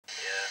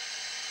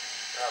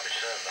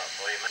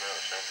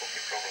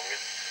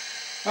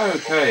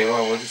Okay,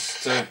 well we'll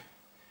just have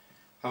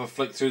a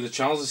flick through the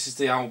channels. This is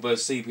the Alba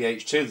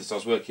CBH2 that I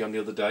was working on the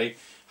other day.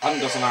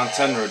 Hadn't got an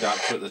antenna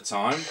adapter at the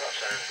time,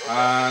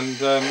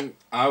 and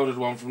I ordered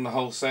one from the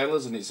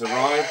wholesalers and it's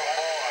arrived.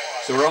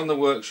 So we're on the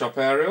workshop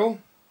aerial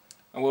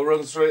and we'll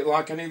run through it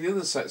like any of the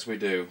other sets we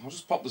do. I'll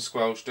just pop the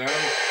squelch down.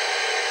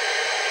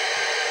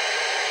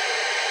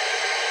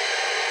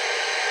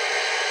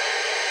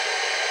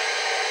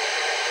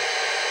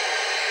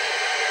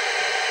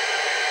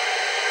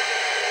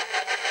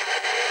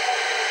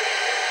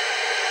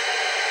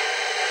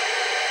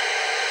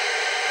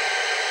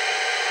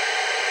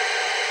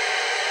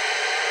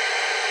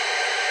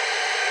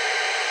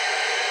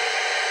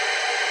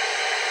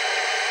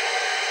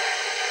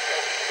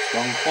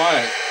 Gone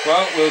quiet.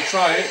 Well, we'll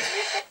try it.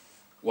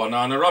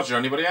 19 Roger,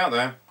 anybody out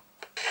there?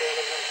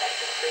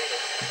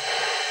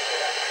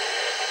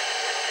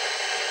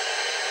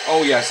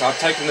 Oh yes, I've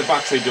taken the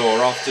battery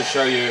door off to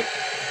show you.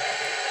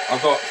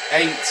 I've got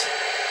 8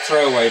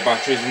 throwaway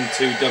batteries and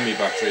 2 dummy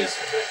batteries.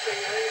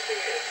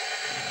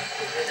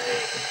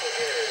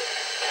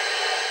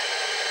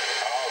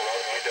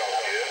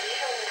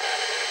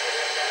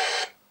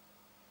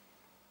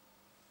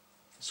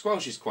 The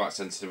squelch is quite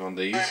sensitive on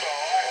these.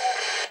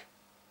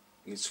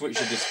 You can switch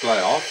the display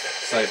off,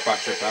 save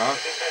battery power.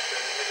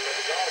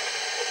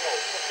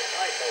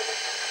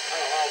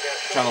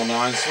 Channel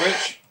 9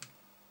 switch.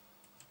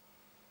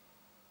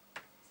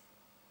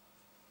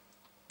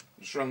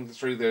 Just run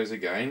through those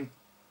again.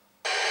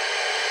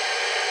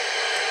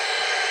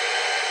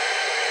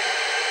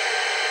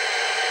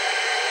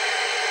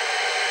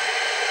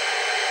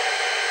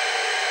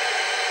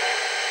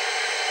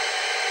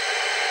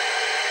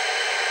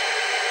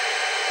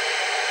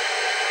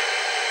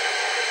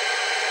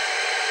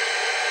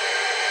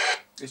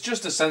 It's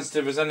just as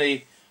sensitive as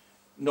any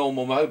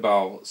normal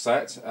mobile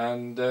set,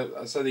 and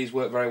I say these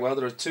work very well.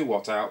 They're a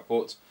 2-watt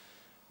output,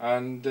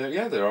 and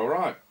yeah, they're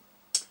alright.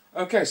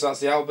 Okay, so that's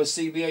the Alba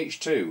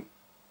CBH2.